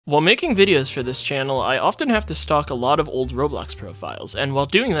While making videos for this channel, I often have to stalk a lot of old Roblox profiles, and while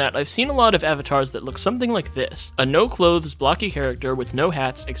doing that, I've seen a lot of avatars that look something like this. A no-clothes, blocky character with no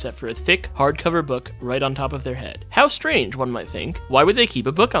hats except for a thick, hardcover book right on top of their head. How strange, one might think. Why would they keep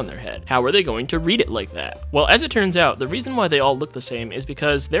a book on their head? How are they going to read it like that? Well, as it turns out, the reason why they all look the same is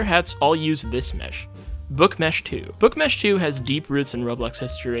because their hats all use this mesh. Book Mesh 2. Book Mesh 2 has deep roots in Roblox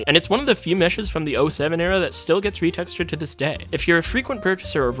history, and it's one of the few meshes from the 07 era that still gets retextured to this day. If you're a frequent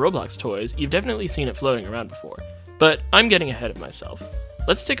purchaser of Roblox toys, you've definitely seen it floating around before. But I'm getting ahead of myself.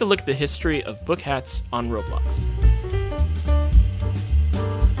 Let's take a look at the history of book hats on Roblox.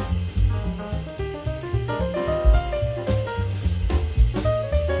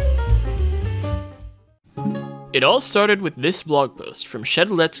 It all started with this blog post from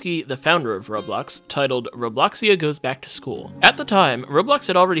Sheduletsky, the founder of Roblox, titled Robloxia Goes Back to School. At the time, Roblox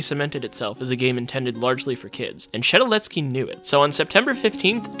had already cemented itself as a game intended largely for kids, and Sheduletsky knew it. So on September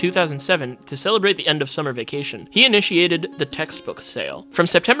 15th, 2007, to celebrate the end of summer vacation, he initiated the textbook sale. From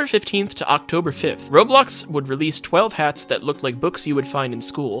September 15th to October 5th, Roblox would release 12 hats that looked like books you would find in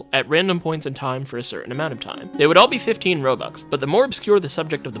school at random points in time for a certain amount of time. They would all be 15 Robux, but the more obscure the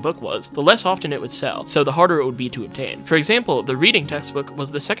subject of the book was, the less often it would sell, so the harder it would be to obtain. For example, the reading textbook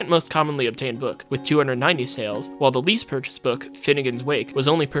was the second most commonly obtained book, with 290 sales, while the least purchased book, Finnegan's Wake, was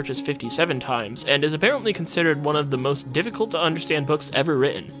only purchased 57 times, and is apparently considered one of the most difficult to understand books ever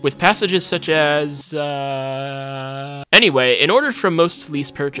written, with passages such as, Anyway, in order from most to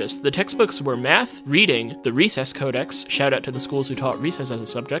least purchased, the textbooks were Math, Reading, the Recess Codex, shout out to the schools who taught recess as a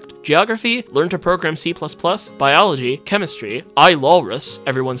subject, Geography, Learn to Program C++, Biology, Chemistry, I, Walrus,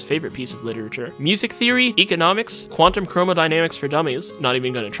 everyone's favorite piece of literature, Music Theory, Economics, Quantum Chromodynamics for Dummies, not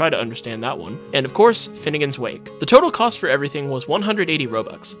even going to try to understand that one, and of course, Finnegan's Wake. The total cost for everything was 180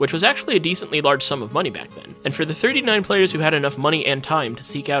 Robux, which was actually a decently large sum of money back then, and for the 39 players who had enough money and time to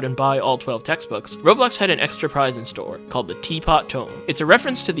seek out and buy all 12 textbooks, Roblox had an extra prize in store, called the Teapot Tome. It's a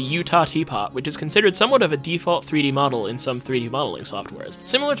reference to the Utah teapot, which is considered somewhat of a default 3D model in some 3D modeling softwares,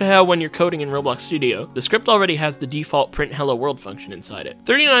 similar to how when you're coding in Roblox Studio, the script already has the default print hello world function inside it.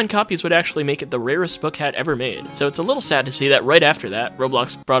 39 copies would actually make it the rarest book hat ever made, so it's a little sad to see that right after that,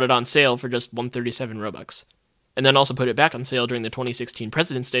 Roblox brought it on sale for just 137 Robux. And then also put it back on sale during the 2016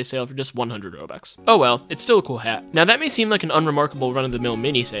 President's Day sale for just 100 Robux. Oh well, it's still a cool hat. Now that may seem like an unremarkable run-of-the-mill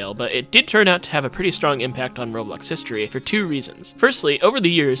mini sale, but it did turn out to have a pretty strong impact on Roblox history for two reasons. Firstly, over the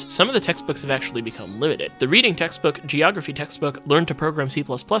years, some of the textbooks have actually become limited. The Reading textbook, Geography textbook, Learn to Program C++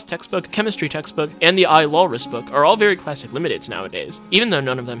 textbook, Chemistry textbook, and the I, Walrus book are all very classic limiteds nowadays, even though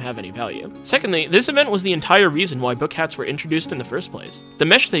none of them have any value. Secondly, this event was the entire reason why book hats were introduced in the first place. The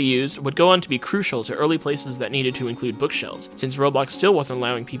mesh they used would go on to be crucial to early places that needed to include bookshelves, since Roblox still wasn't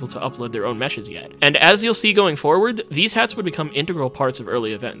allowing people to upload their own meshes yet. And as you'll see going forward, these hats would become integral parts of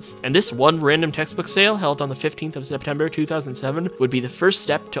early events. And this one random textbook sale held on the 15th of September 2007 would be the first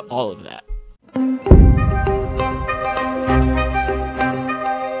step to all of that.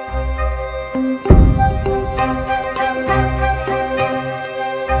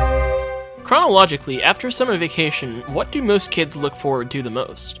 Chronologically, after summer vacation, what do most kids look forward to the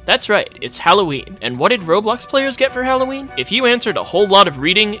most? That's right, it's Halloween. And what did Roblox players get for Halloween? If you answered a whole lot of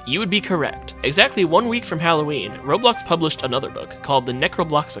reading, you would be correct. Exactly 1 week from Halloween, Roblox published another book called the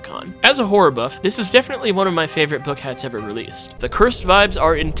Necrobloxicon. As a horror buff, this is definitely one of my favorite book hats ever released. The cursed vibes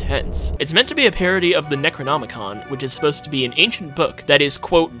are intense. It's meant to be a parody of the Necronomicon, which is supposed to be an ancient book that is,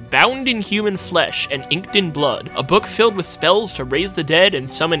 quote, bound in human flesh and inked in blood, a book filled with spells to raise the dead and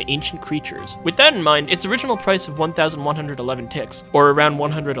summon ancient creatures. With that in mind, its original price of 1,111 ticks, or around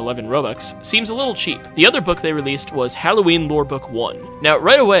 111 Robux, seems a little cheap. The other book they released was Halloween Lore Book 1. Now,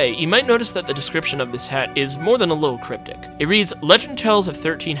 right away, you might notice that the description of this hat is more than a little cryptic. It reads, Legend tells of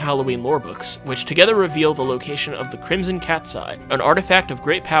 13 Halloween lore books, which together reveal the location of the Crimson Cat's Eye, an artifact of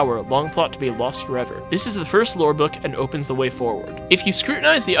great power long thought to be lost forever. This is the first lore book and opens the way forward. If you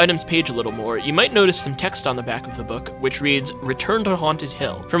scrutinize the items page a little more, you might notice some text on the back of the book, which reads, Return to Haunted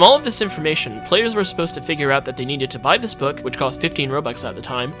Hill. From all of this information, players were supposed to figure out that they needed to buy this book, which cost 15 Robux at the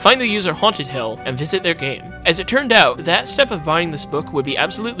time, find the user Haunted Hill, and visit their game. As it turned out, that step of buying this book would be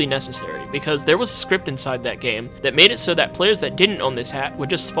absolutely necessary, because there was a script inside that game that made it so that players that didn't own this hat would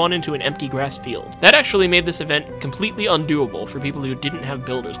just spawn into an empty grass field. That actually made this event completely undoable for people who didn't have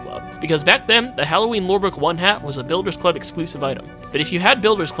Builders Club, because back then, the Halloween Lorebook 1 hat was a Builders Club exclusive item. But if you had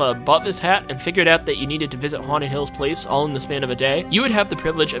Builders Club, bought this hat, and figured out that you needed to visit Haunted Hill's place all in the span of a day, you would have the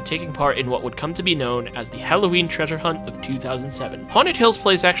privilege of taking part in what would come to be known as the Halloween treasure hunt of 2007. Haunted Hill's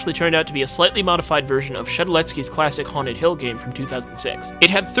place actually turned out to be a slightly modified version of Sheduletsky's classic Haunted Hill game from 2006. It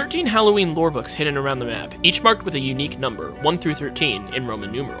had 13 Halloween lorebooks hidden around the map, each marked with a unique number, 1 through 13, in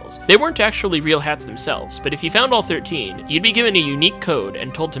Roman numerals. They weren't actually real hats themselves, but if you found all 13, you'd be given a unique code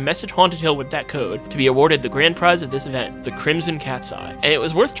and told to message Haunted Hill with that code to be awarded the grand prize of this event, the Crimson Cat's Eye. And it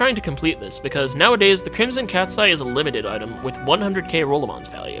was worth trying to complete this, because nowadays the Crimson Cat's Eye is a limited item with 100k Rollemons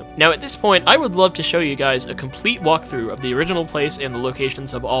value. Now at this point, I would love to show you guys a complete walkthrough of the original place and the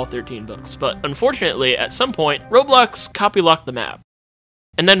locations of all 13 books, but unfortunately, at some point, Roblox copy-locked the map,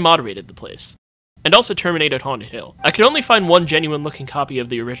 and then moderated the place, and also terminated Haunted Hill. I could only find one genuine-looking copy of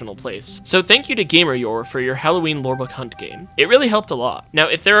the original place, so thank you to GamerYore for your Halloween lorebook hunt game. It really helped a lot. Now,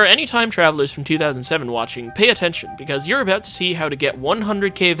 if there are any time travelers from 2007 watching, pay attention, because you're about to see how to get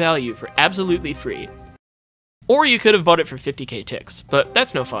 100k value for absolutely free. Or you could have bought it for 50k ticks, but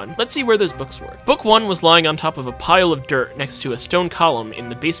that's no fun. Let's see where those books were. Book 1 was lying on top of a pile of dirt next to a stone column in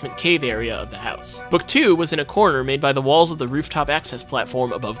the basement cave area of the house. Book 2 was in a corner made by the walls of the rooftop access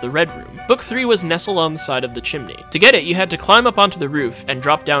platform above the red room. Book 3 was nestled on the side of the chimney. To get it, you had to climb up onto the roof and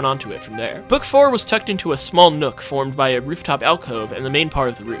drop down onto it from there. Book 4 was tucked into a small nook formed by a rooftop alcove and the main part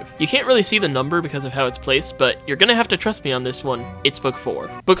of the roof. You can't really see the number because of how it's placed, but you're gonna have to trust me on this one. It's book 4.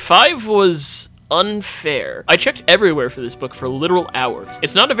 Book 5 was unfair. I checked everywhere for this book for literal hours.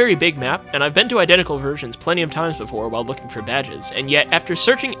 It's not a very big map, and I've been to identical versions plenty of times before while looking for badges, and yet after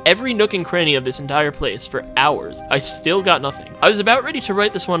searching every nook and cranny of this entire place for hours, I still got nothing. I was about ready to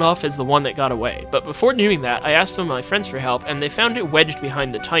write this one off as the one that got away, but before doing that, I asked some of my friends for help, and they found it wedged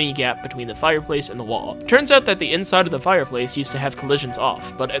behind the tiny gap between the fireplace and the wall. Turns out that the inside of the fireplace used to have collisions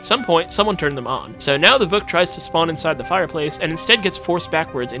off, but at some point, someone turned them on. So now the book tries to spawn inside the fireplace, and instead gets forced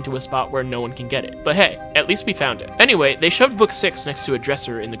backwards into a spot where no one can get it. But hey, at least we found it. Anyway, they shoved book 6 next to a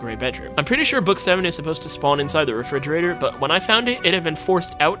dresser in the gray bedroom. I'm pretty sure book 7 is supposed to spawn inside the refrigerator, but when I found it, it had been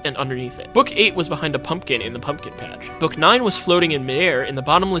forced out and underneath it. Book 8 was behind a pumpkin in the pumpkin patch. Book 9 was floating in midair in the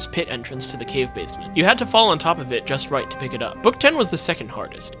bottomless pit entrance to the cave basement. You had to fall on top of it just right to pick it up. Book 10 was the second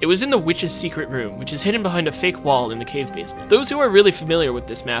hardest. It was in the witch's secret room, which is hidden behind a fake wall in the cave basement. Those who are really familiar with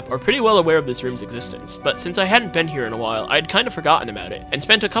this map are pretty well aware of this room's existence, but since I hadn't been here in a while, I'd kind of forgotten about it, and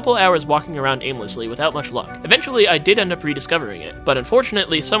spent a couple hours walking around aimlessly without much luck. Eventually, I did end up rediscovering it, but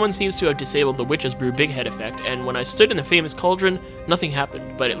unfortunately, someone seems to have disabled the Witch's Brew Big Head effect, and when I stood in the famous cauldron, nothing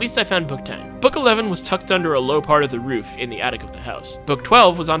happened, but at least I found book 10. Book 11 was tucked under a low part of the roof in the attic of the house. Book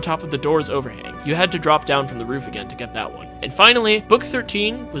 12 was on top of the door's overhang. You had to drop down from the roof again to get that one. And finally, book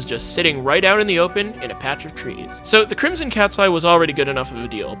 13 was just sitting right out in the open in a patch of trees. So the Crimson Cat's Eye was already good enough of a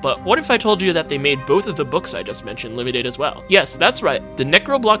deal, but what if I told you that they made both of the books I just mentioned limited as well? Yes, that's right. The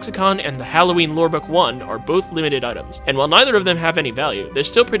Necrobloxicon and the Halloween Lorebook 1 are both limited items, and while neither of them have any value, they're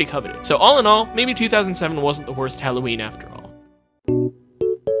still pretty coveted. So all in all, maybe 2007 wasn't the worst Halloween after all.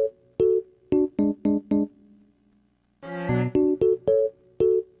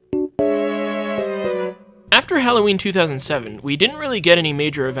 After Halloween 2007, we didn't really get any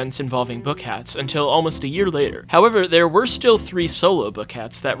major events involving book hats until almost a year later. However, there were still 3 solo book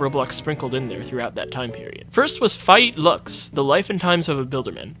hats that Roblox sprinkled in there throughout that time period. First was Fight Lux, The Life and Times of a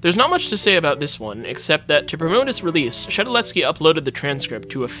Builderman. There's not much to say about this one, except that to promote its release, Sheduletsky uploaded the transcript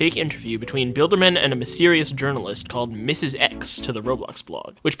to a fake interview between Builderman and a mysterious journalist called Mrs. X to the Roblox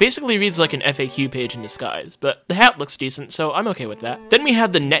blog, which basically reads like an FAQ page in disguise, but the hat looks decent, so I'm okay with that. Then we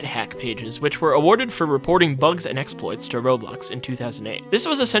had the NetHack pages, which were awarded for reporting bugs and exploits to Roblox in 2008. This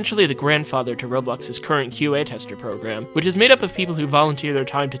was essentially the grandfather to Roblox's current QA tester program, which is made up of people who volunteer their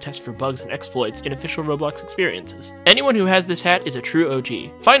time to test for bugs and exploits in official Roblox experiences. Anyone who has this hat is a true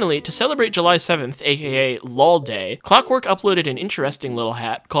OG. Finally, to celebrate July 7th, aka LOL Day, Clockwork uploaded an interesting little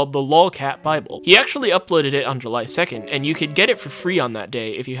hat called the LOLCat Bible. He actually uploaded it on July 2nd, and you could get it for free on that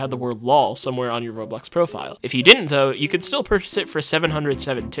day if you had the word LOL somewhere on your Roblox profile. If you didn't though, you could still purchase it for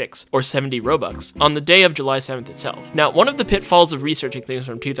 707 ticks, or 70 Robux, on the day of July 7th itself. Now, one of the pitfalls of researching things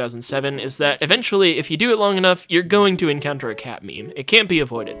from 2007 is that eventually, if you do it long enough, you're going to encounter a cat meme. It can't be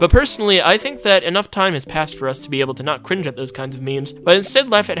avoided. But personally, I think that enough time has passed for us to be able to not cringe at those kinds of memes, but instead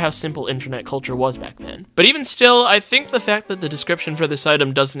laugh at how simple internet culture was back then. But even still, I think the fact that the description for this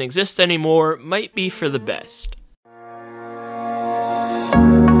item doesn't exist anymore might be for the best.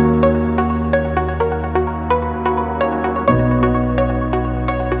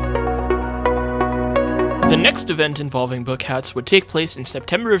 The next event involving book hats would take place in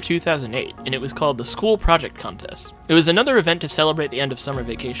September of 2008, and it was called the School Project Contest. It was another event to celebrate the end of summer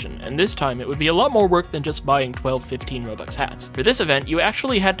vacation, and this time it would be a lot more work than just buying 12-15 Robux hats. For this event, you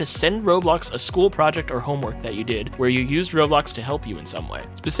actually had to send Roblox a school project or homework that you did, where you used Roblox to help you in some way.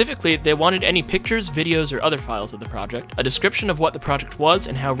 Specifically, they wanted any pictures, videos, or other files of the project, a description of what the project was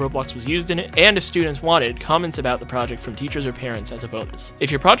and how Roblox was used in it, and if students wanted, comments about the project from teachers or parents as a bonus.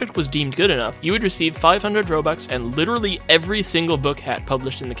 If your project was deemed good enough, you would receive 500 Robux and literally every single book hat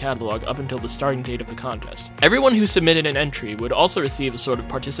published in the catalog up until the starting date of the contest. Everyone who submitted an entry would also receive a sort of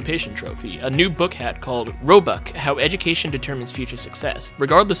participation trophy, a new book hat called Robux, How Education Determines Future Success,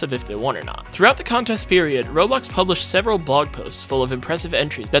 regardless of if they won or not. Throughout the contest period, Roblox published several blog posts full of impressive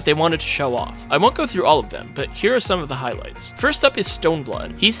entries that they wanted to show off. I won't go through all of them, but here are some of the highlights. First up is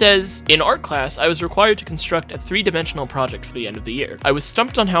Stoneblood. He says, "In art class, I was required to construct a 3-dimensional project for the end of the year. I was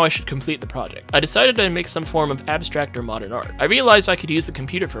stumped on how I should complete the project. I decided I'd make some form of abstract or modern art. I realized I could use the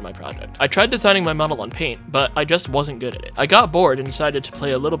computer for my project. I tried designing my model on Paint, but I just wasn't good at it. I got bored and decided to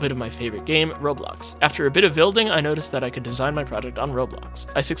play a little bit of my favorite game, Roblox. After a bit of building, I noticed that I could design my project on Roblox.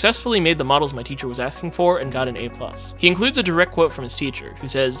 I successfully made the models my teacher was asking for and got an A+. He includes a direct quote from his teacher, who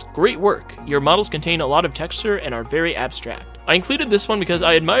says, "Great work. Your models contain a lot of texture and are very abstract." I included this one because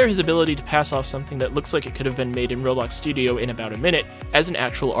I admire his ability to pass off something that looks like it could have been made in Roblox Studio in about a minute as an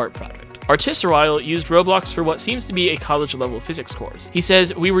actual art project. Artisarile used Roblox for what seems to be a college-level physics course. He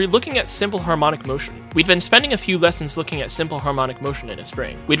says, "We were looking at simple harmonic motion. We'd been spending a few lessons looking at simple harmonic motion in a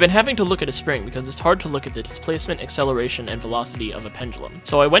spring. We'd been having to look at a spring because it's hard to look at the displacement, acceleration, and velocity of a pendulum.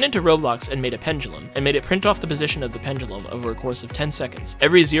 So I went into Roblox and made a pendulum, and made it print off the position of the pendulum over a course of 10 seconds,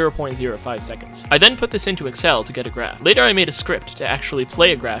 every 0.05 seconds. I then put this into Excel to get a graph. Later I made a script to actually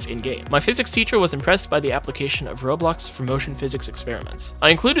play a graph in-game. My physics teacher was impressed by the application of Roblox for motion physics experiments."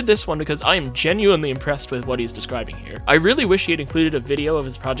 I included this one because I am genuinely impressed with what he's describing here. I really wish he had included a video of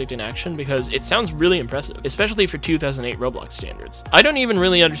his project in action because it sounds really impressive, especially for 2008 Roblox standards. I don't even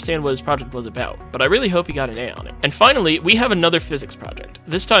really understand what his project was about, but I really hope he got an A on it. And finally, we have another physics project,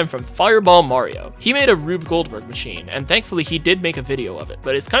 this time from Fireball Mario. He made a Rube Goldberg machine, and thankfully he did make a video of it,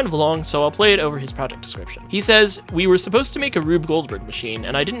 but it's kind of long, so I'll play it over his project description. He says, "We were supposed to make a Rube Goldberg machine,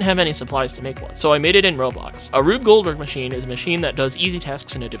 and I didn't have any supplies to make one, so I made it in Roblox. A Rube Goldberg machine is a machine that does easy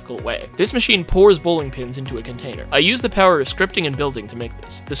tasks in a difficult way. This machine pours bowling pins into a container. I used the power of scripting and building to make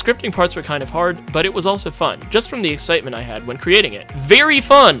this. The scripting parts were kind of hard, but it was also fun, just from the excitement I had when creating it. Very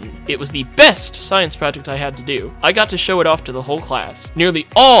fun! It was the best science project I had to do. I got to show it off to the whole class. Nearly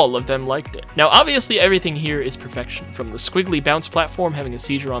all of them liked it." Now obviously everything here is perfection, from the squiggly bounce platform having a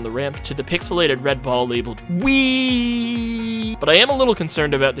seizure on the ramp to the pixelated red ball labeled Wii. But I am a little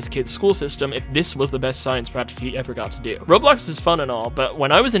concerned about this kid's school system if this was the best science project he ever got to do. Roblox is fun and all, but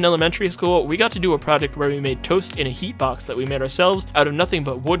when I was in elementary school, we got to do a project where we made toast in a heat box that we made ourselves out of nothing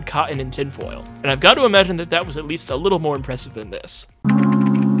but wood, cotton, and tinfoil. And I've got to imagine that that was at least a little more impressive than this.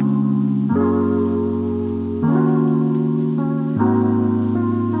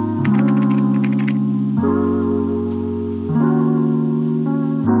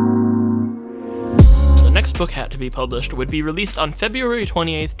 Next book hat to be published would be released on February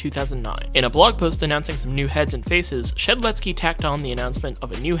 28th, 2009. In a blog post announcing some new heads and faces, Shedletsky tacked on the announcement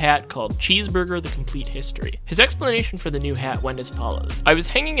of a new hat called Cheeseburger: The Complete History. His explanation for the new hat went as follows. "I was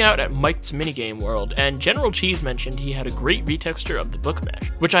hanging out at Mike's minigame world, and General Cheese mentioned he had a great retexture of the book mesh,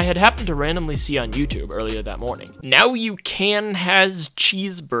 which I had happened to randomly see on YouTube earlier that morning. Now you can has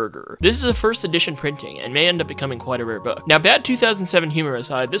Cheeseburger. This is a first edition printing, and may end up becoming quite a rare book." Now bad 2007 humor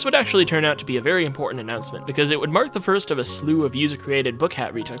aside, this would actually turn out to be a very important announcement, because it would mark the first of a slew of user-created book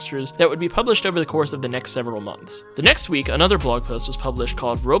hat retextures that would be published over the course of the next several months. The next week, another blog post was published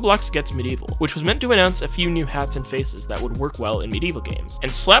called Roblox Gets Medieval, which was meant to announce a few new hats and faces that would work well in medieval games.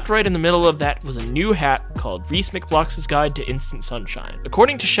 And slapped right in the middle of that was a new hat called Reese McBlock's Guide to Instant Sunshine.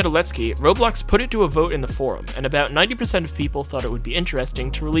 According to Shedletsky, Roblox put it to a vote in the forum, and about 90% of people thought it would be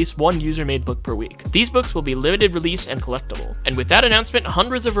interesting to release one user-made book per week. These books will be limited release and collectible. And with that announcement,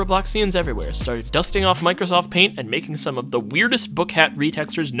 hundreds of Robloxians everywhere started dusting off Microsoft Paint and making some of the weirdest book hat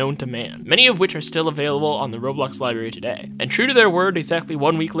retextures known to man, many of which are still available on the Roblox library today. And true to their word, exactly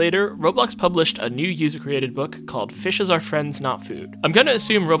 1 week later, Roblox published a new user-created book called Fishes Are Friends, Not Food. I'm gonna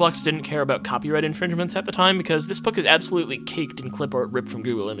assume Roblox didn't care about copyright infringements at the time because this book is absolutely caked in clip art ripped from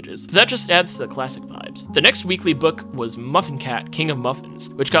Google Images. But that just adds to the classic vibes. The next weekly book was Muffin Cat, King of Muffins,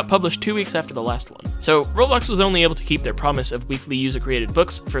 which got published 2 weeks after the last one. So Roblox was only able to keep their promise of weekly user-created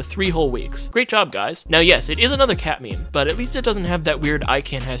books for 3 whole weeks. Great job, guys. Now yes, it is another cat meme, but at least it doesn't have that weird I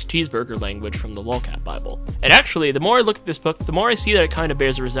can't has cheeseburger language from the lolcat Bible. And actually, the more I look at this book, the more I see that it kind of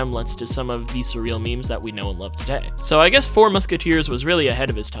bears a resemblance to some of the surreal memes that we know and love today. So I guess Four Musketeers was really ahead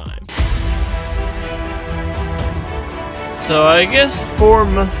of his time. Four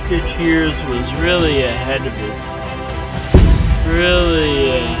Musketeers was really ahead of his time. Really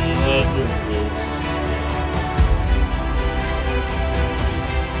ahead of his time.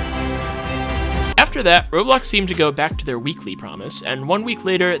 After that, Roblox seemed to go back to their weekly promise, and 1 week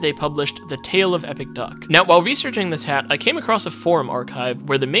later, they published The Tale of Epic Duck. Now, while researching this hat, I came across a forum archive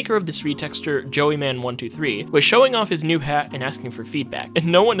where the maker of this retexture, JoeyMan123, was showing off his new hat and asking for feedback, and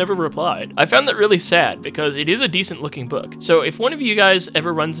no one ever replied. I found that really sad, because it is a decent looking book, so if one of you guys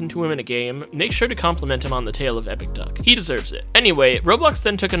ever runs into him in a game, make sure to compliment him on The Tale of Epic Duck. He deserves it. Anyway, Roblox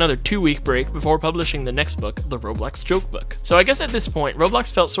then took another 2-week break before publishing the next book, the Roblox Joke Book. So I guess at this point,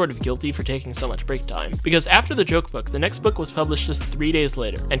 Roblox felt sort of guilty for taking so much break time, because after the joke book, the next book was published just 3 days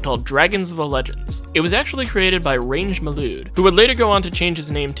later, and called Dragons of the Legends. It was actually created by Range Malud, who would later go on to change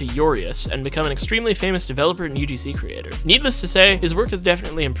his name to Yorius and become an extremely famous developer and UGC creator. Needless to say, his work has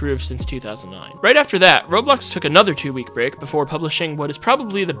definitely improved since 2009. Right after that, Roblox took another 2-week break before publishing what is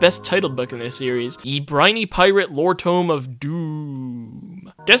probably the best titled book in this series, Ye Briny Pirate Lore Tome of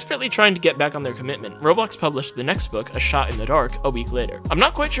Doom. Desperately trying to get back on their commitment, Roblox published the next book, A Shot in the Dark, a week later. I'm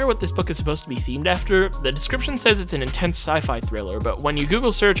not quite sure what this book is supposed to be themed after. The description says it's an intense sci-fi thriller, but when you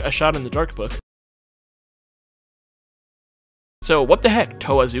Google search A Shot in the Dark book, so what the heck,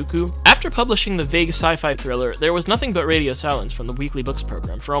 Toazuku? After publishing the vague sci-fi thriller, there was nothing but radio silence from the weekly books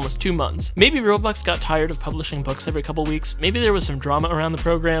program for almost 2 months. Maybe Roblox got tired of publishing books every couple weeks, maybe there was some drama around the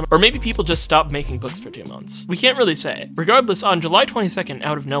program, or maybe people just stopped making books for 2 months. We can't really say. Regardless, on July 22nd,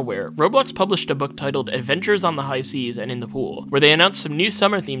 out of nowhere, Roblox published a book titled Adventures on the High Seas and in the Pool, where they announced some new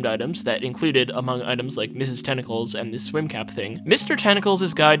summer-themed items that included, among items like Mrs. Tentacles and this swim cap thing, Mr.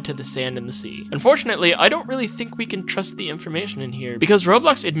 Tentacles' Guide to the Sand and the Sea. Unfortunately, I don't really think we can trust the information in here, because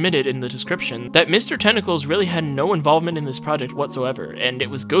Roblox admitted in the description that Mr. Tentacles really had no involvement in this project whatsoever, and it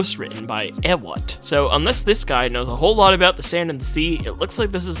was ghostwritten by Ewat. So unless this guy knows a whole lot about the sand and the sea, it looks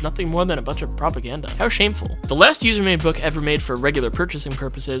like this is nothing more than a bunch of propaganda. How shameful. The last user-made book ever made for regular purchasing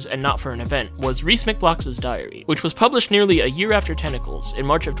purposes and not for an event was Reese McBlox's Diary, which was published nearly a year after Tentacles, in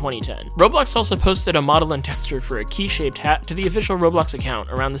March of 2010. Roblox also posted a model and texture for a key-shaped hat to the official Roblox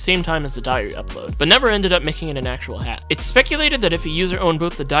account around the same time as the Diary upload, but never ended up making it an actual hat. It's speculated that if a user owned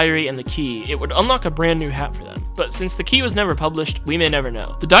both the Diary and the key, it would unlock a brand new hat for them. But since the key was never published, we may never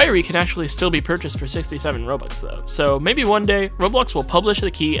know. The Diary can actually still be purchased for 67 Robux though, so maybe one day, Roblox will publish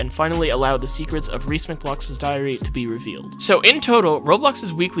the key and finally allow the secrets of Reese McBlox's Diary to be revealed. So in total,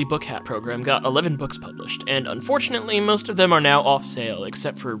 Roblox's weekly book hat program got 11 books published, and unfortunately most of them are now off sale,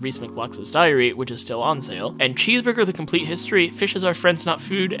 except for Reese McBlox's Diary, which is still on sale, and Cheeseburger the Complete History, Fishes Are Friends Not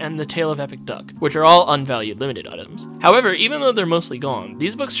Food, and The Tale of Epic Duck, which are all unvalued limited items. However, even though they're mostly gone,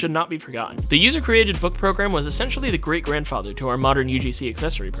 these books should not be forgotten. The user-created book program was essentially the great-grandfather to our modern UGC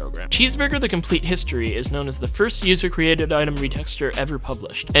accessory program. Cheeseburger the Complete History is known as the first user-created item retexture ever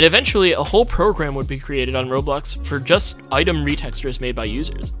published, and eventually a whole program would be created on Roblox for just item retextures made by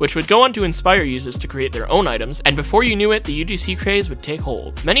users, which would go on to inspire users to create their own items, and before you knew it, the UGC craze would take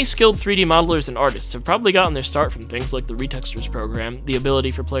hold. Many skilled 3D modelers and artists have probably gotten their start from things like the retextures program, the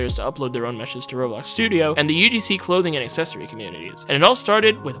ability for players to upload their own meshes to Roblox Studio, and the UGC clothing and accessory communities. And it all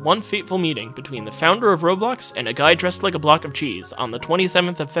started with one fateful meeting between the founder of Roblox and a guy dressed like a block of cheese on the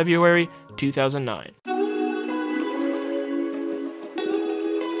 27th of February, 2009.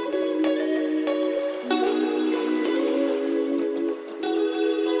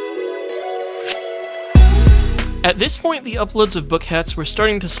 At this point, the uploads of book hats were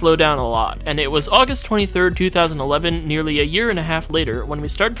starting to slow down a lot, and it was August 23rd, 2011, nearly a year and a half later, when we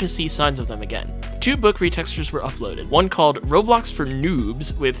started to see signs of them again. 2 book retextures were uploaded, one called Roblox for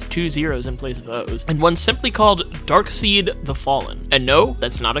Noobs, with 2 zeros in place of O's, and one simply called Darkseed the Fallen. And no,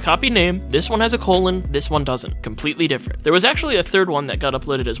 that's not a copied name, this one has a colon, this one doesn't. Completely different. There was actually a 3rd one that got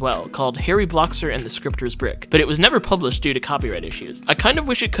uploaded as well, called Harry Bloxer and the Scripter's Brick, but it was never published due to copyright issues. I kind of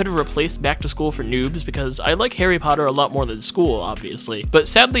wish it could have replaced Back to School for Noobs, because I like Harry Harry Potter a lot more than school, obviously, but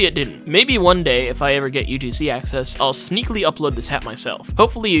sadly it didn't. Maybe one day, if I ever get UGC access, I'll sneakily upload this hat myself.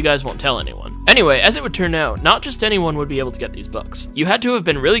 Hopefully you guys won't tell anyone. Anyway, as it would turn out, not just anyone would be able to get these books. You had to have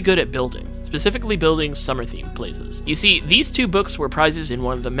been really good at building, specifically building summer-themed places. You see, these two books were prizes in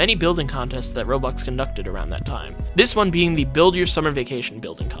one of the many building contests that Roblox conducted around that time. This one being the Build Your Summer Vacation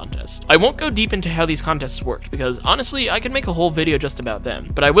building contest. I won't go deep into how these contests worked, because honestly, I could make a whole video just about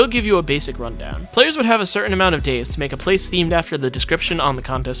them, but I will give you a basic rundown. Players would have a certain amount of days to make a place themed after the description on the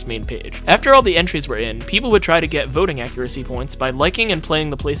contest's main page. After all the entries were in, people would try to get voting accuracy points by liking and playing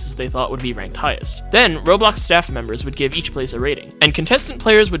the places they thought would be ranked highest. Then, Roblox staff members would give each place a rating, and contestant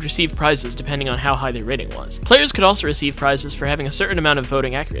players would receive prizes depending on how high their rating was. Players could also receive prizes for having a certain amount of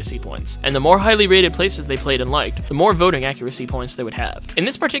voting accuracy points, and the more highly rated places they played and liked, the more voting accuracy points they would have. In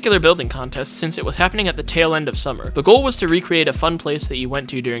this particular building contest, since it was happening at the tail end of summer, the goal was to recreate a fun place that you went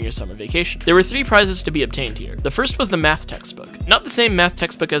to during your summer vacation. There were 3 prizes to be obtained here. The first was the math textbook. Not the same math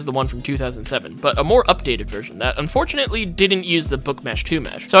textbook as the one from 2007, but a more updated version that unfortunately didn't use the book mesh 2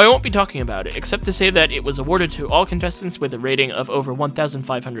 mesh, so I won't be talking about it, except to say that it was awarded to all contestants with a rating of over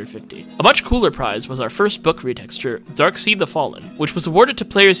 1,550. A much cooler prize was our first book retexture, Darkseed the Fallen, which was awarded to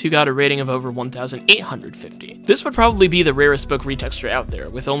players who got a rating of over 1,850. This would probably be the rarest book retexture out there,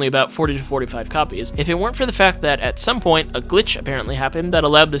 with only about 40 to 45 copies, if it weren't for the fact that at some point a glitch apparently happened that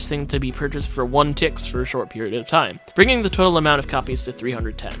allowed this thing to be purchased for 1 tix for a short period of time, bringing the total amount of copies to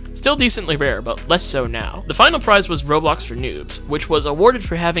 310. Still decently rare, but less so now. The final prize was Roblox for Noobs, which was awarded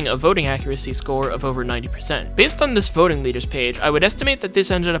for having a voting accuracy score of over 90%. Based on this voting leaders page, I would estimate that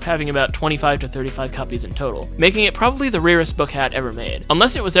this ended up having about 25 to 35 copies in total, making it probably the rarest book hat ever made,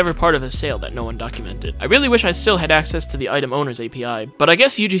 unless it was ever part of a sale that no one documented. I really wish I still had access to the item owners API, but I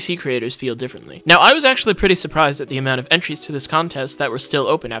guess UGC creators feel differently. Now, I was actually pretty surprised at the amount of entries to this contest that were still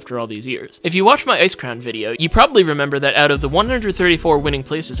open after all these years. If you watch my Ice Crown video, you probably remember that out of the 134 winning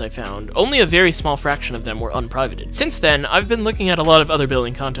places I found, only a very small fraction of them were unprivated. Since then, I've been looking at a lot of other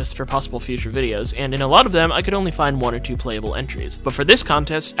building contests for possible future videos, and in a lot of them, I could only find 1 or 2 playable entries. But for this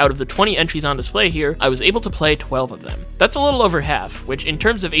contest, out of the 20 entries on display here, I was able to play 12 of them. That's a little over half, which in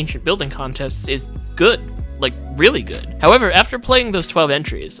terms of ancient building contests is good. Like, really good. However, after playing those 12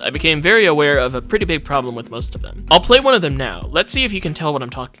 entries, I became very aware of a pretty big problem with most of them. I'll play one of them now. Let's see if you can tell what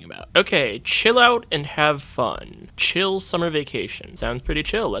I'm talking about. Okay, chill out and have fun. Chill summer vacation. Sounds pretty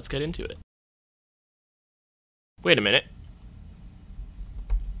chill. Let's get into it. Wait a minute.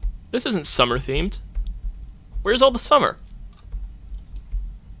 This isn't summer themed. Where's all the summer?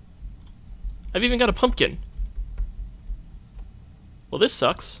 I've even got a pumpkin. Well, this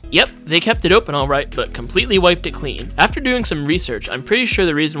sucks. Yep, they kept it open alright, but completely wiped it clean. After doing some research, I'm pretty sure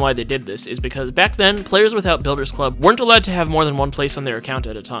the reason why they did this is because back then, players without Builders Club weren't allowed to have more than 1 place on their account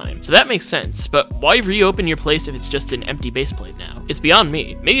at a time. So that makes sense, but why reopen your place if it's just an empty base plate now? It's beyond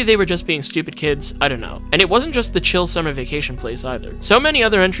me. Maybe they were just being stupid kids, I don't know. And it wasn't just the chill summer vacation place either. So many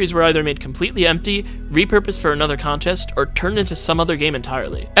other entries were either made completely empty, repurposed for another contest, or turned into some other game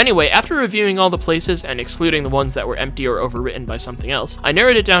entirely. Anyway, after reviewing all the places and excluding the ones that were empty or overwritten by something else, I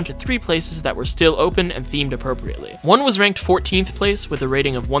narrowed it down to 3 places that were still open and themed appropriately. One was ranked 14th place with a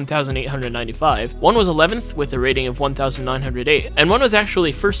rating of 1,895, one was 11th with a rating of 1,908, and one was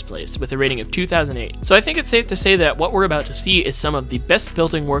actually 1st place with a rating of 2,008. So I think it's safe to say that what we're about to see is some of the best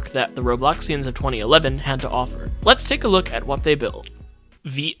building work that the Robloxians of 2011 had to offer. Let's take a look at what they built.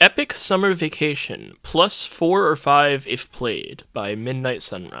 The Epic Summer Vacation, +4 or 5 if played, by Midnight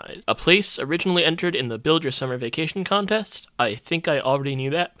Sunrise. A place originally entered in the Build Your Summer Vacation contest. I think I already knew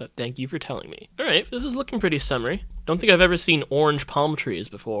that, but thank you for telling me. Alright, this is looking pretty summery. Don't think I've ever seen orange palm trees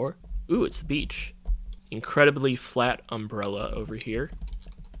before. Ooh, it's the beach. Incredibly flat umbrella over here.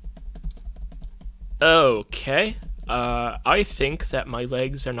 Okay. I think that my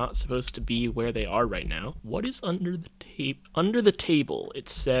legs are not supposed to be where they are right now. What is under the tape? Under the table, it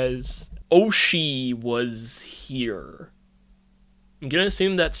says, Oshi was here. I'm gonna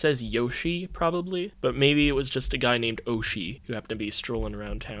assume that says Yoshi, probably, but maybe it was just a guy named Oshi who happened to be strolling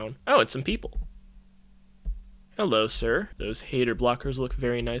around town. Oh, it's some people. Hello, sir. Those hater blockers look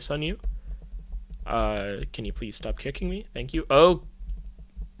very nice on you. Can you please stop kicking me? Thank you. Oh,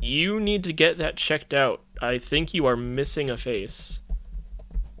 you need to get that checked out. I think you are missing a face.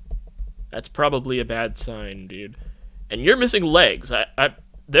 That's probably a bad sign, dude. And you're missing legs.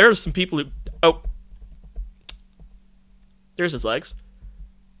 There are some people who... Oh. There's his legs.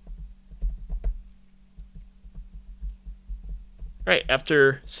 Right,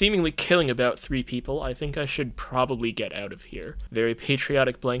 after seemingly killing about 3 people, I think I should probably get out of here. Very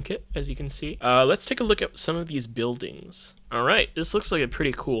patriotic blanket, as you can see. Let's take a look at some of these buildings. Alright, this looks like a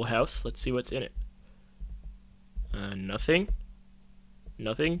pretty cool house. Let's see what's in it. Nothing.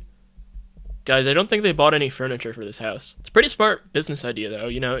 Nothing. Guys, I don't think they bought any furniture for this house. It's a pretty smart business idea, though.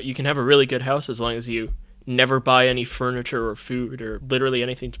 You know, you can have a really good house as long as you never buy any furniture or food or literally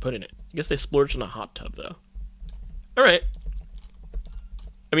anything to put in it. I guess they splurged on a hot tub, though. Alright.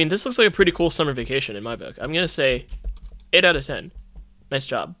 I mean, this looks like a pretty cool summer vacation in my book. I'm gonna say 8 out of 10. Nice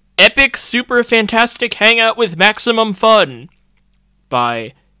job. Epic Super Fantastic Hangout with Maximum Fun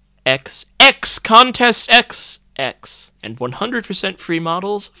by XX Contest XX and 100% free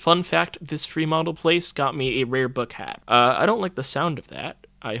models. Fun fact, this free model place got me a rare book hat. I don't like the sound of that.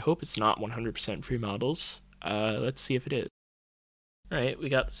 I hope it's not 100% free models. Let's see if it is. Alright, we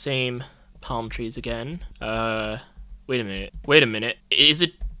got the same palm trees again. Wait a minute. Wait a minute. Is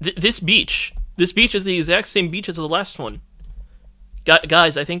it this beach? This beach is the exact same beach as the last one.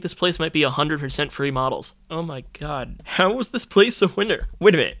 Guys, I think this place might be 100% free models. Oh my god. How was this place a winner?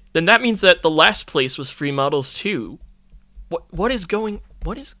 Wait a minute. Then that means that the last place was free models too. What is going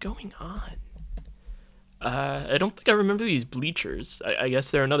on? I don't think I remember these bleachers. I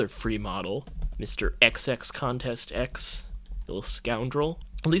guess they're another free model. Mr. XX Contest X. Little scoundrel.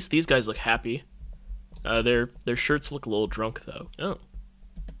 At least these guys look happy. Their shirts look a little drunk though. Oh.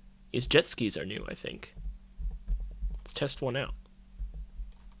 These jet skis are new, I think. Let's test one out.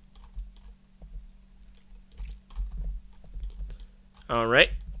 Alright,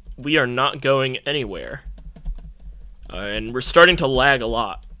 we are not going anywhere. And we're starting to lag a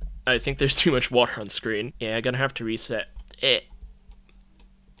lot. I think there's too much water on screen. Yeah, I'm gonna have to reset.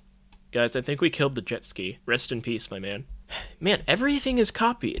 Guys, I think we killed the jet ski. Rest in peace, my man. Man, everything is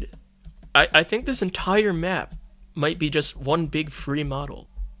copied. I think this entire map might be just one big free model.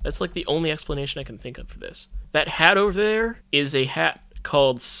 That's like the only explanation I can think of for this. That hat over there is a hat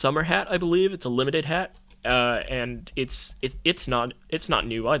called Summer Hat, I believe. It's a limited hat. And it's not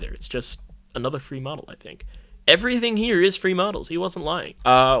new either. It's just another free model, I think. Everything here is free models. He wasn't lying.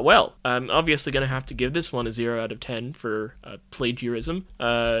 Well, I'm obviously gonna have to give this one a 0 out of 10 for plagiarism.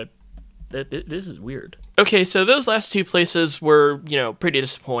 This is weird. Okay, so those last two places were, you know, pretty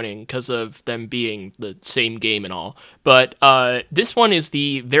disappointing because of them being the same game and all. But this one is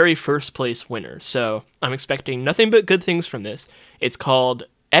the very first place winner, so I'm expecting nothing but good things from this. It's called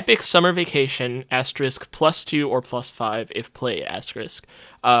Epic Summer Vacation, *+2 or +5 if played,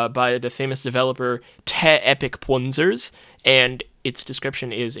 by the famous developer Te Epic Punzers, and its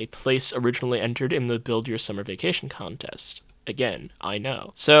description is a place originally entered in the Build Your Summer Vacation contest. Again, I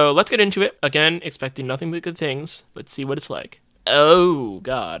know. So let's get into it. Again, expecting nothing but good things. Let's see what it's like. Oh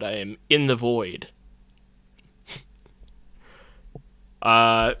god, I am in the void.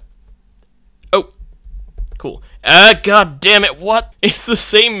 Oh. Cool. God damn it, what? It's the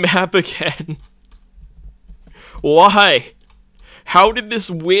same map again. Why? How did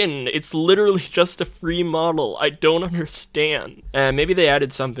this win? It's literally just a free model. I don't understand. Maybe they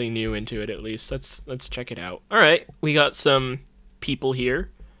added something new into it at least. Let's check it out. Alright, we got some people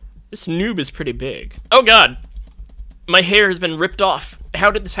here. This noob is pretty big. Oh god! My hair has been ripped off. How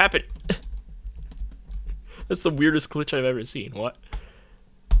did this happen? That's the weirdest glitch I've ever seen. What?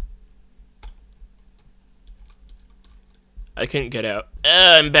 I couldn't get out.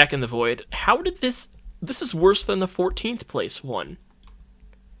 I'm back in the void. How did this... This is worse than the 14th place one.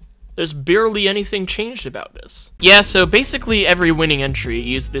 There's barely anything changed about this. Yeah, so basically every winning entry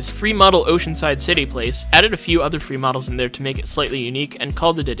used this free model Oceanside City place, added a few other free models in there to make it slightly unique, and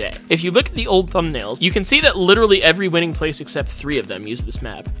called it a day. If you look at the old thumbnails, you can see that literally every winning place except 3 of them used this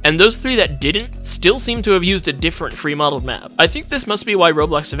map. And those 3 that didn't still seem to have used a different free modeled map. I think this must be why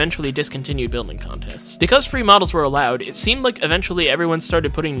Roblox eventually discontinued building contests. Because free models were allowed, it seemed like eventually everyone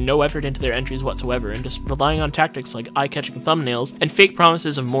started putting no effort into their entries whatsoever and just relying on tactics like eye-catching thumbnails and fake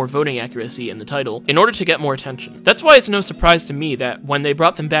promises of more voting accuracy in the title in order to get more attention. That's why it's no surprise to me that when they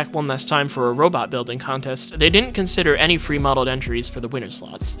brought them back one last time for a robot building contest, they didn't consider any free modeled entries for the winner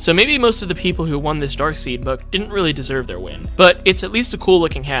slots. So maybe most of the people who won this Darkseed book didn't really deserve their win, but it's at least a cool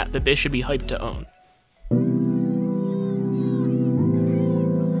looking hat that they should be hyped to own.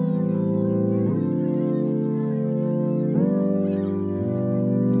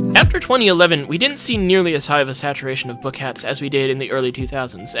 After 2011, we didn't see nearly as high of a saturation of book hats as we did in the early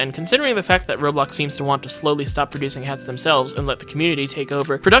 2000s, and considering the fact that Roblox seems to want to slowly stop producing hats themselves and let the community take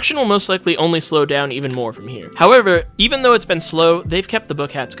over, production will most likely only slow down even more from here. However, even though it's been slow, they've kept the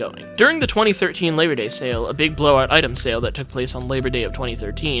book hats going. During the 2013 Labor Day sale, a big blowout item sale that took place on Labor Day of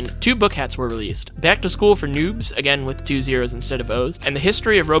 2013, 2 book hats were released. Back to School for Noobs, again with 2 zeros instead of O's, and The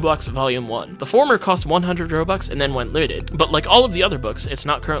History of Roblox Volume 1. The former cost 100 Robux and then went limited, but like all of the other books, it's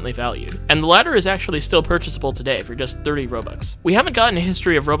not currently valued, and the latter is actually still purchasable today for just 30 Robux. We haven't gotten a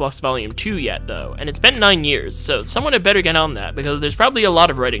history of Roblox Volume 2 yet though, and it's been 9 years, so someone had better get on that because there's probably a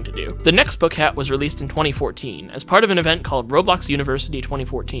lot of writing to do. The next book hat was released in 2014 as part of an event called Roblox University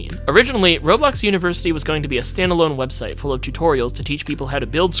 2014. Originally, Roblox University was going to be a standalone website full of tutorials to teach people how to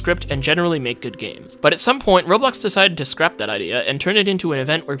build, script, and generally make good games. But at some point, Roblox decided to scrap that idea and turn it into an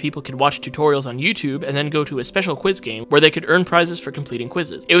event where people could watch tutorials on YouTube and then go to a special quiz game where they could earn prizes for completing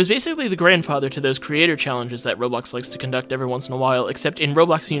quizzes. It was basically the grandfather to those creator challenges that Roblox likes to conduct every once in a while, except in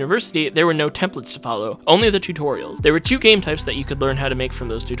Roblox University, there were no templates to follow, only the tutorials. There were 2 game types that you could learn how to make from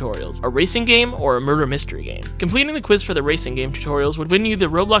those tutorials, a racing game or a murder mystery game. Completing the quiz for the racing game tutorials would win you the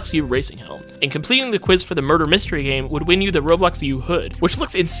Roblox U racing helm, and completing the quiz for the murder mystery game would win you the Roblox U hood, which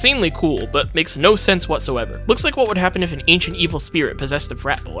looks insanely cool, but makes no sense whatsoever. Looks like what would happen if an ancient evil spirit possessed a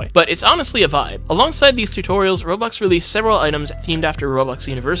frat boy, but it's honestly a vibe. Alongside these tutorials, Roblox released several items themed after Roblox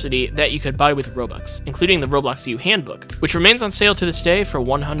University that you could buy with Robux, including the Roblox U handbook, which remains on sale to this day for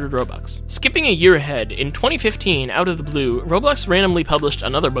 100 Robux. Skipping a year ahead, in 2015, out of the blue, Roblox randomly published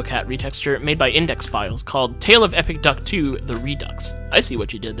another book hat retexture made by Index Files called Tale of Epic Duck 2: The Redux. I see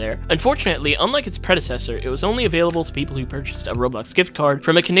what you did there. Unfortunately, unlike its predecessor, it was only available to people who purchased a Roblox gift card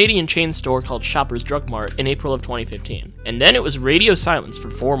from a Canadian chain store called Shoppers Drug Mart in April of 2015. And then it was radio silence for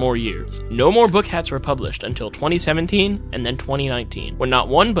 4 more years. No more book hats were published until 2017 and then 2019, when not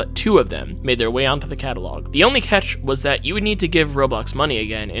 1 but 2 of them made their way onto the catalog. The only catch was that you would need to give Roblox money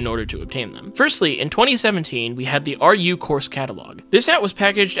again in order to obtain them. Firstly, in 2017, we had the RU course catalog. This hat was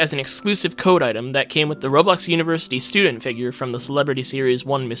packaged as an exclusive code item that came with the Roblox University student figure from the Celebrity Series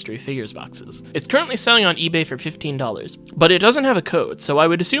 1 Mystery Figures boxes. It's currently selling on eBay for $15, but it doesn't have a code, so I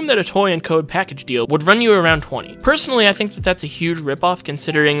would assume that a toy and code package deal would run you around $20. Personally, I think that that's a huge ripoff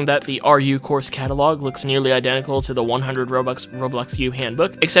considering that the RU course catalog looks nearly identical to the 100 Robux Roblox U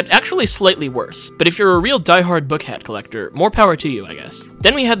handbook, except actually slightly worse. But if you're a real diehard book hat collector, more power to you, I guess.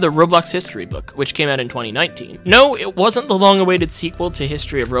 Then we had the Roblox History book, which came out in 2019. No, it wasn't the long-awaited sequel to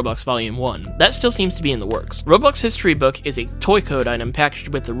History of Roblox Volume 1. That still seems to be in the works. Roblox History book is a toy code item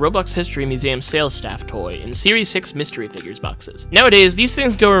packaged with the Roblox History Museum sales staff toy in Series 6 Mystery Figures boxes. Nowadays, these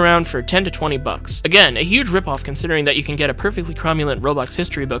things go around for 10 to 20 bucks. Again, a huge ripoff considering that you can get a perfectly cromulent Roblox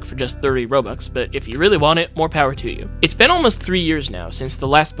History book for just 30 Robux, but if you really want it, more power to you. It's been almost 3 years now since the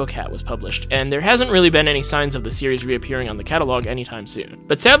last book hat was published, and there hasn't really been any signs of the series reappearing on the catalog anytime soon.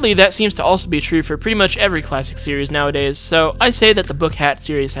 But sadly, that seems to also be true for pretty much every classic series nowadays, so I say that the book hat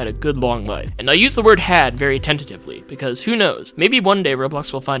series had a good long life. And I use the word had very tentatively, because who knows, maybe one day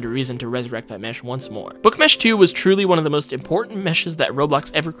Roblox will find a reason to resurrect that mesh once more. Book Mesh 2 was truly one of the most important meshes that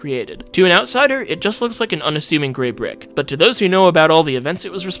Roblox ever created. To an outsider, it just looks like an unassuming gray brick, but to those who know about all the events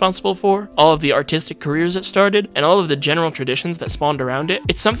it was responsible for, all of the artistic careers it started, and all of the general traditions that spawned around it,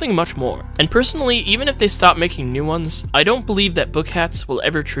 it's something much more. And personally, even if they stop making new ones, I don't believe that book hats will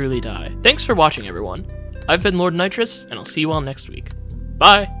ever truly die. Thanks for watching, everyone. I've been Lord Nitrous, and I'll see you all next week.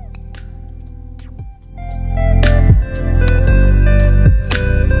 Bye!